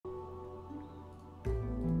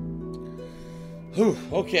Whew,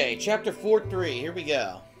 okay, chapter 4-3, here we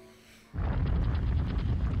go.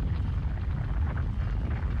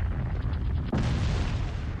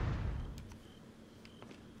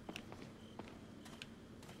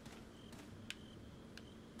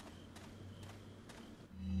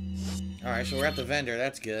 Alright, so we're at the vendor,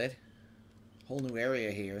 that's good. Whole new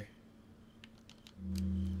area here.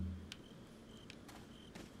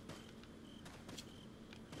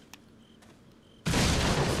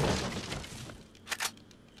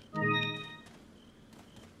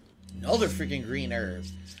 Another freaking green herb.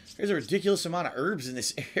 There's a ridiculous amount of herbs in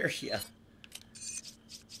this area.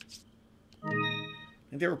 I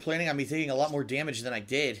think they were planning on me taking a lot more damage than I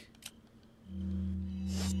did.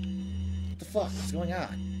 What the fuck? What's going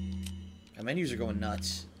on? My menus are going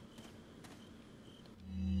nuts.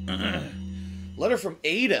 Letter from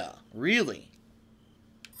Ada. Really?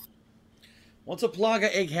 Once a Plaga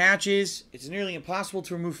egg hatches, it's nearly impossible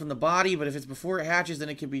to remove from the body, but if it's before it hatches, then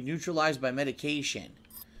it can be neutralized by medication.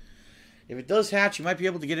 If it does hatch, you might be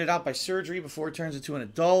able to get it out by surgery before it turns into an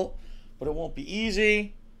adult, but it won't be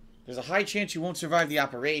easy. There's a high chance you won't survive the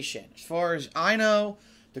operation. As far as I know,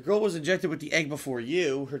 the girl was injected with the egg before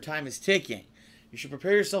you. Her time is ticking. You should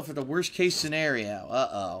prepare yourself for the worst case scenario.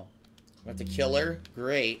 Uh-oh. We have to kill her?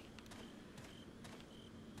 Great.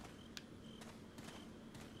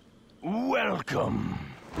 Welcome.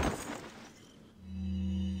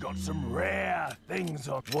 Got some rare things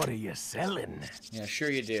on. What are you selling? Yeah, sure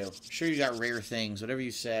you do. Sure you got rare things, whatever you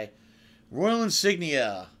say. Royal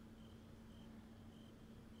insignia.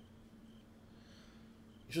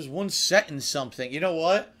 This was one set in something. You know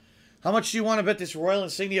what? How much do you want to bet this royal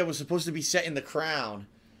insignia was supposed to be set in the crown?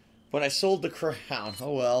 But I sold the crown.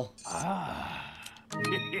 Oh well. Ah.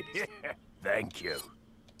 Thank you.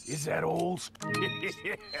 Is that all?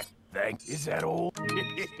 Is that all?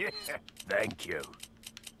 Thank you.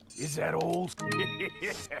 Is that all?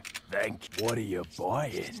 Thank you. What are you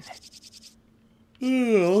buying?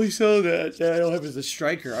 Oh, only so that I don't have is the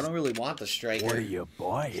striker. I don't really want the striker. What are you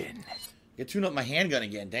buying? You tune up my handgun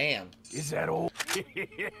again, damn. Is that all?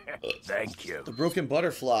 Thank you. The broken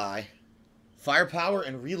butterfly. Firepower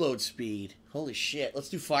and reload speed. Holy shit, let's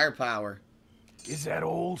do firepower. Is that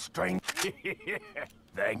all strength?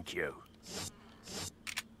 Thank you.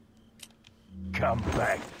 Come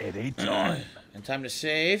back any time. And time to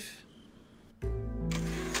save.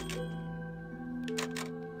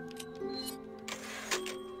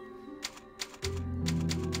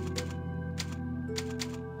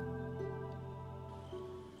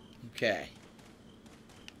 Okay.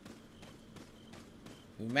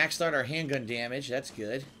 We maxed out our handgun damage. That's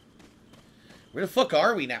good. Where the fuck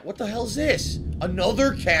are we now? What the hell is this?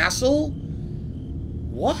 Another castle?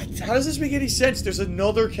 What? How does this make any sense? There's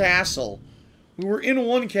another castle. We were in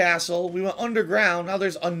one castle. We went underground. Now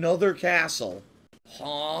there's another castle.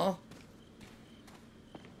 Huh?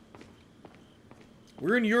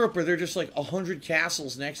 We're in Europe where there are just like 100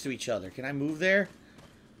 castles next to each other. Can I move there?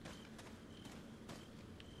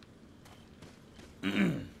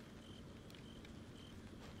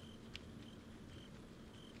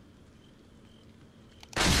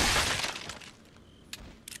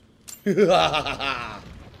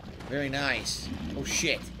 Very nice. Oh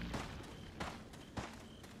shit.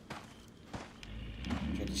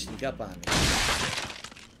 Tried to sneak up on me.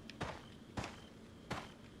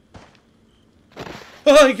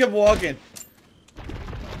 Oh, he kept walking.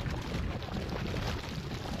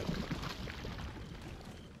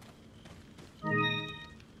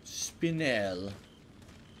 Spinel.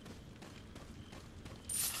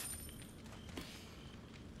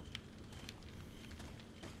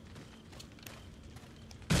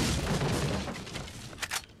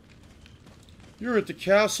 You're at the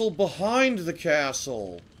castle behind the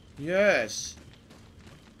castle. Yes.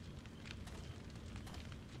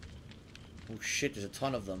 Oh shit, there's a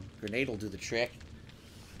ton of them. Grenade will do the trick.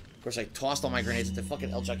 Of course, I tossed all my grenades at the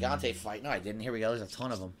fucking El Gigante fight. No, I didn't. Here we go. There's a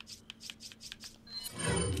ton of them.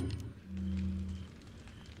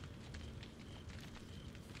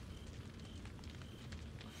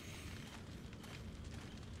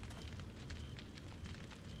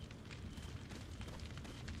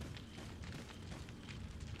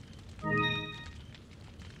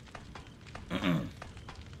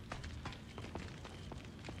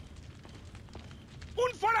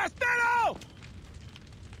 ¡Un forastero!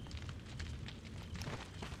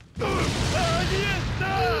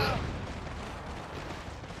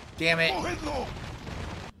 Damn it.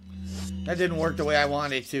 That didn't work the way I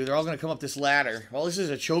wanted it to. They're all going to come up this ladder. Well, this is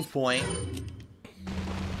a choke point.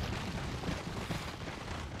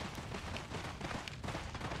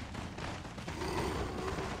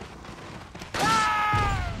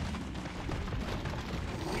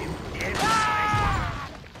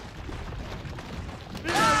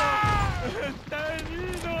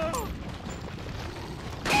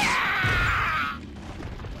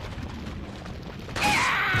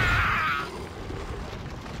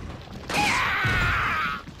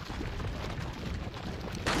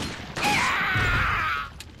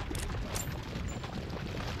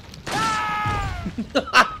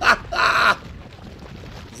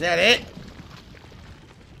 that it?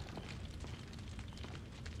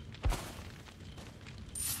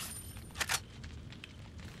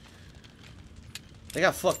 They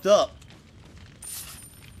got fucked up.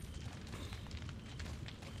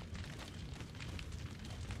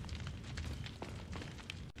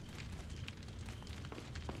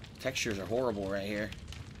 Textures are horrible right here.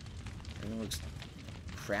 Everything looks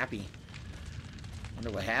crappy.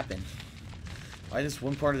 Wonder what happened. Why is this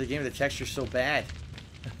one part of the game the texture's so bad?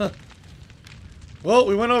 Well,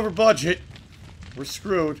 we went over budget. We're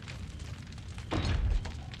screwed.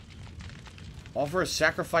 Offer a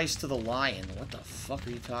sacrifice to the lion. What the fuck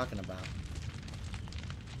are you talking about?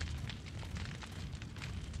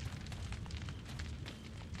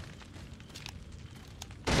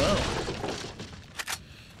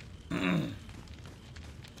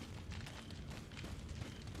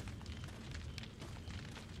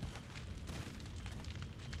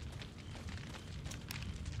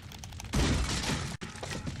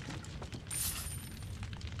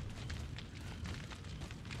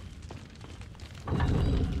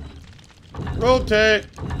 Rotate!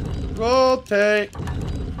 Rotate!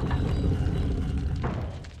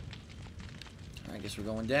 I guess we're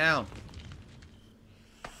going down.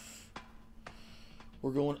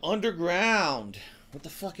 We're going underground. What the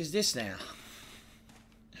fuck is this now?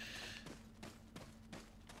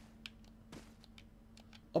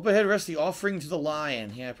 Up ahead rests the offering to the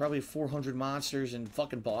lion. Yeah, probably 400 monsters and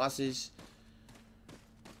fucking bosses.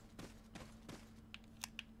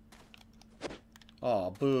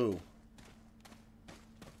 Oh, boo.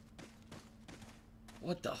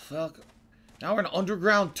 What the fuck? Now we're in an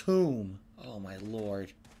underground tomb. Oh my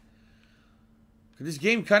lord. Could this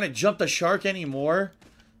game kind of jump the shark anymore?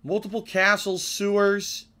 Multiple castles,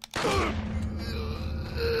 sewers.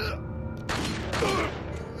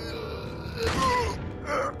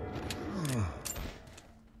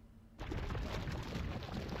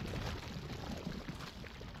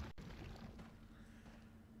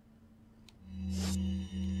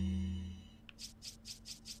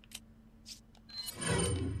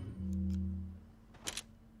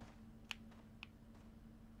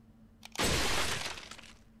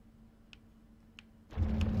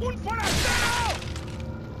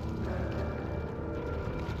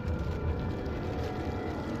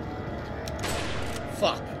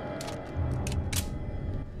 Fuck.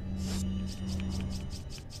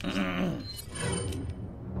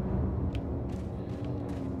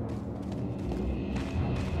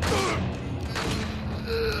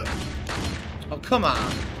 Oh, come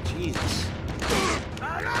on. Jesus.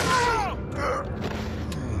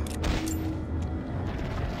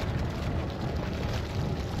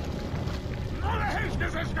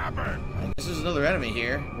 This is another enemy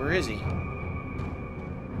here. Where is he? I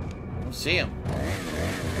don't see him.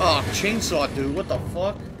 Oh, chainsaw dude. What the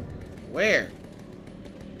fuck? Where?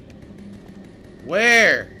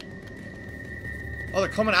 Where? Oh, they're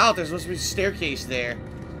coming out. There's supposed to be a staircase there.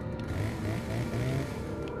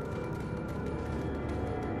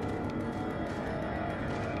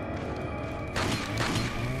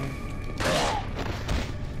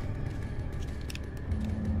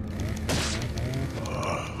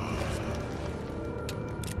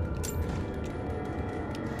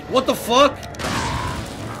 What the fuck?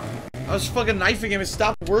 I was fucking knifing him, it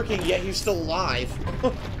stopped working, yet he's still alive.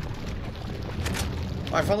 Oh,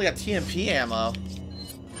 I finally got TMP ammo.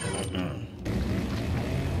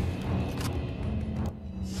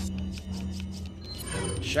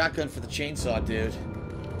 Shotgun for the chainsaw, dude.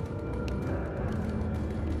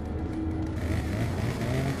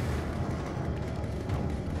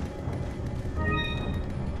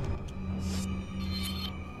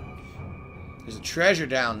 There's a treasure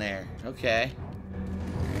down there. Okay.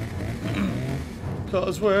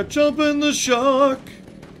 'Cause we're jumping the shark.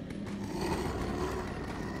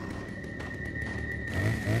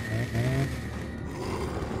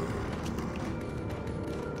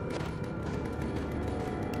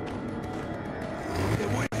 Te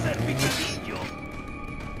voy a hacer picadillo.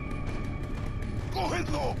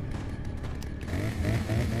 ¡Cógelo!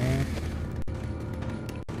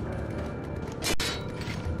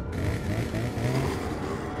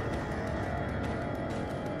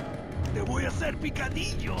 Te voy a hacer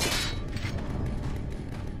picadillo.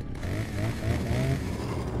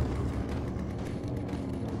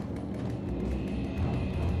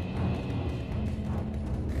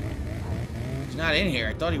 He's not in here.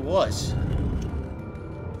 I thought he was.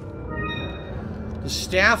 The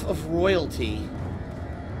Staff of Royalty.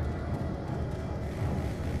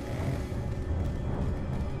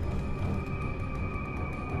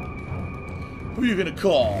 Who are you gonna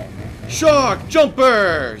call? Shark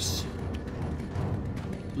Jumpers!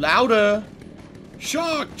 Louder!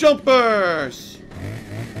 Shark jumpers!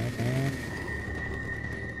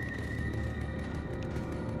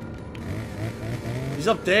 He's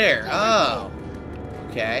up there. Oh.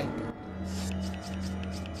 Okay.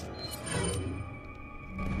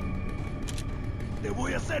 Te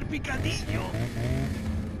voy a hacer picadillo.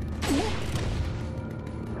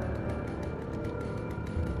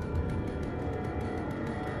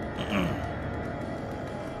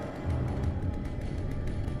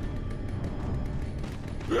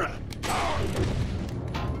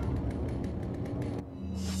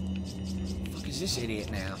 Fuck is this idiot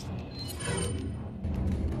now?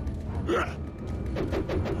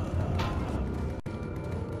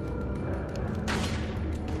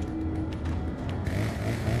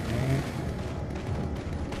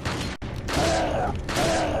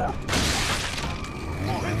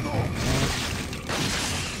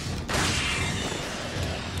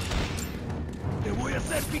 Te voy a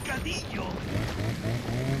hacer picadillo.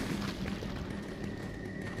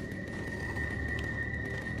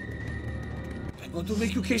 I'm going to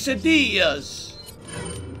make you quesadillas!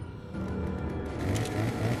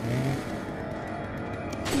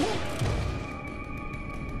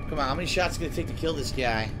 Come on, how many shots is it gonna take to kill this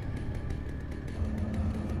guy?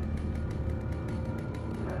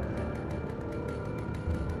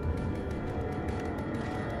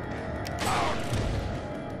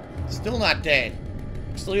 Still not dead.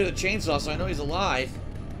 Still hear the chainsaw, so I know he's alive.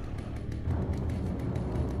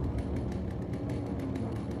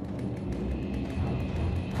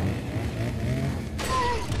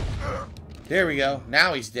 There we go.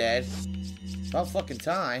 Now he's dead. About fucking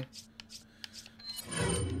time.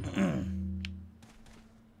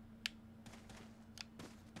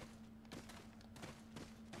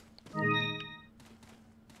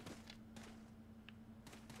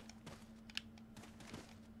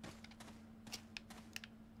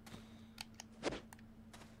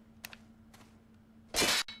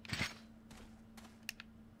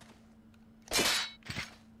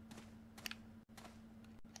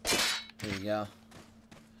 There you go.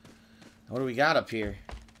 What do we got up here?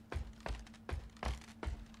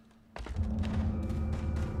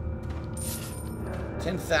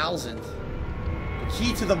 $10,000. The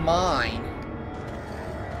key to the mine.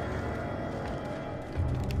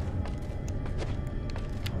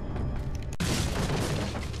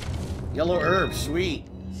 Yellow herb, sweet.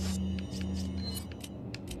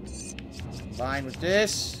 Combine with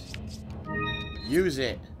this. Use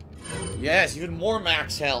it. Yes, even more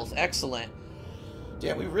max health. Excellent.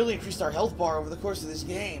 Damn, we really increased our health bar over the course of this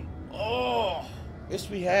game. Oh, yes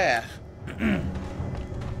we have. Where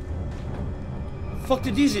the fuck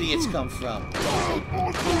did these idiots come from?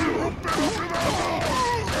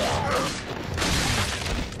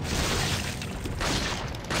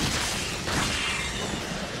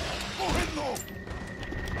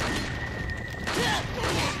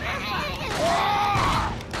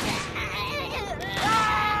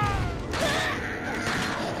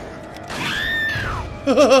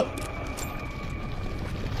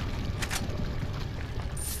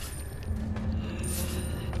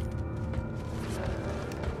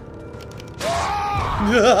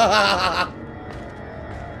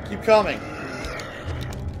 Keep coming.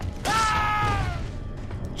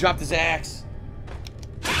 Dropped his axe.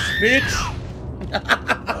 Bitch.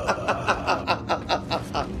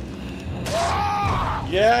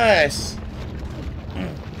 Yes.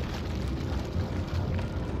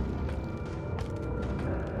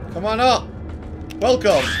 Come on up.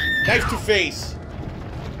 Welcome. Knife to face.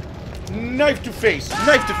 Knife to face.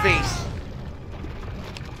 Knife to face.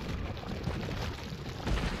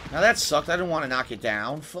 Now that sucked. I didn't want to knock it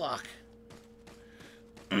down. Fuck.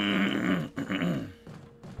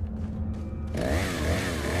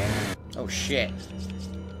 Oh shit.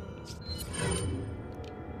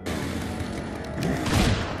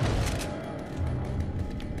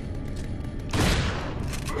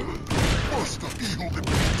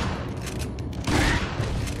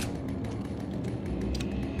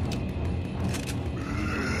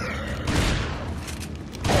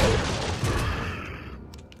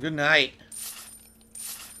 Good night.